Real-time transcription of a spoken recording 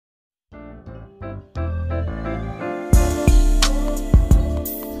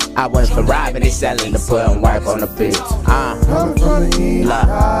I went from robbing and selling to putting work on the beat. Coming from the east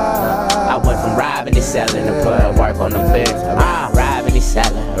side. I went from robbing and selling to putting work on the beat. Robbing and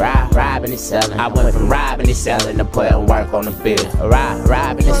selling, robbing and selling. I went from robbing and selling to putting work on the beat.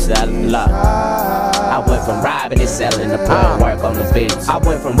 Robbing and selling, look. I went from robbing and selling to putting work on the beats. I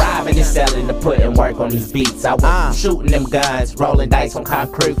went from robbing and selling to putting work on these beats. I went from shooting them guns, rolling dice on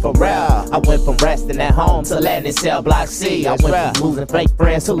concrete for real. I went from resting at home to landing cell block C. I went from losing fake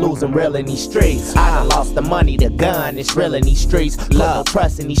friends to losing real in these streets. I done lost the money, the gun, it's real in these streets. Love,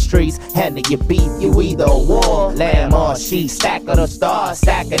 trust in these streets. Handle your beef, you either a war, lamb or sheep. Stack of the stars,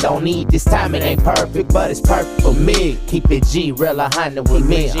 stack it, don't need this time. It ain't perfect, but it's perfect for me. Keep it G, real 100 with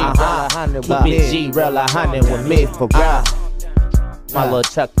me. Keep it G, real 100 with me for real. My little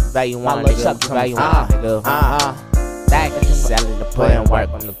Chuckie, value one, nigga. Stacking and selling to putting work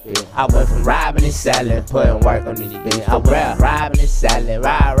on the beat. I went from robbing and selling, putting work on these beats. I went from robbing and selling,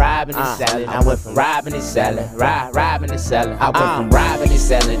 robbing and selling. I went from robbing and selling, robbing and selling. I went from robbing and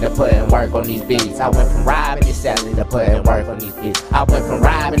selling to putting work on these beats. I went from robbing and selling to putting work on these beats. I went from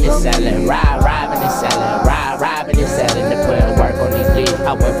robbing and selling, robbing and selling, robbing and selling to putting work on these beats.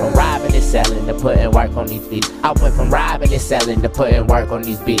 I went from robbing and selling to putting work on these beats. I went from robbing and selling to putting work on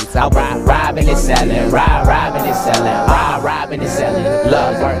these beats. I went from robbing and selling, robbing and selling. Robbing and selling,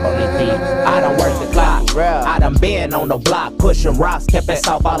 love work on these beats. I done work the clock, I done been on the block, pushing rocks, kept that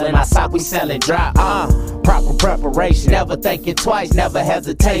softball in our sock, we selling dry. Proper preparation, never thinking twice, never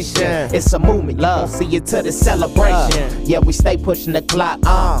hesitation. It's a movement, love, see it to the celebration. Yeah, we stay pushing the clock,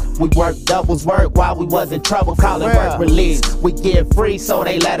 we work doubles work while we was in trouble, call it work release. We get free so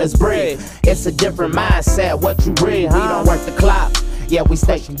they let us breathe. It's a different mindset, what you read, we don't work the clock. Yeah, we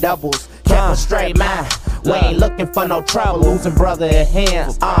station doubles, kept a straight mind. We ain't looking for no trouble, losing brother in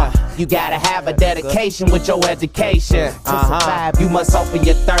hands. You gotta have a dedication with your education. To survive, you must open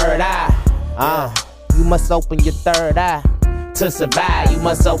your third eye. You must open your third eye. To survive, you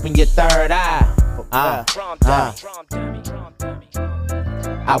must open your third eye.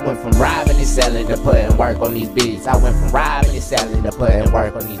 I went from robbing and selling to putting work on these beats. I went from robbing and selling to putting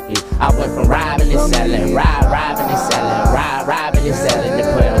work on these beats. I went from robbing and selling, robbing and selling, robbing and selling to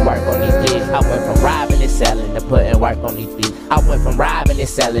putting work on these beats. I went from robbing and selling to putting work on these beats. I went from robbing and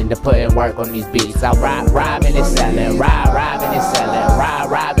selling to putting work on these beats. I robbing and selling, robbing and selling,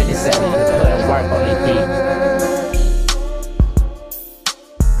 robbing and selling to putting work on these beats.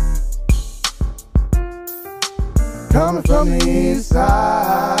 Coming from the east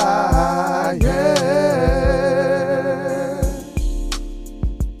side.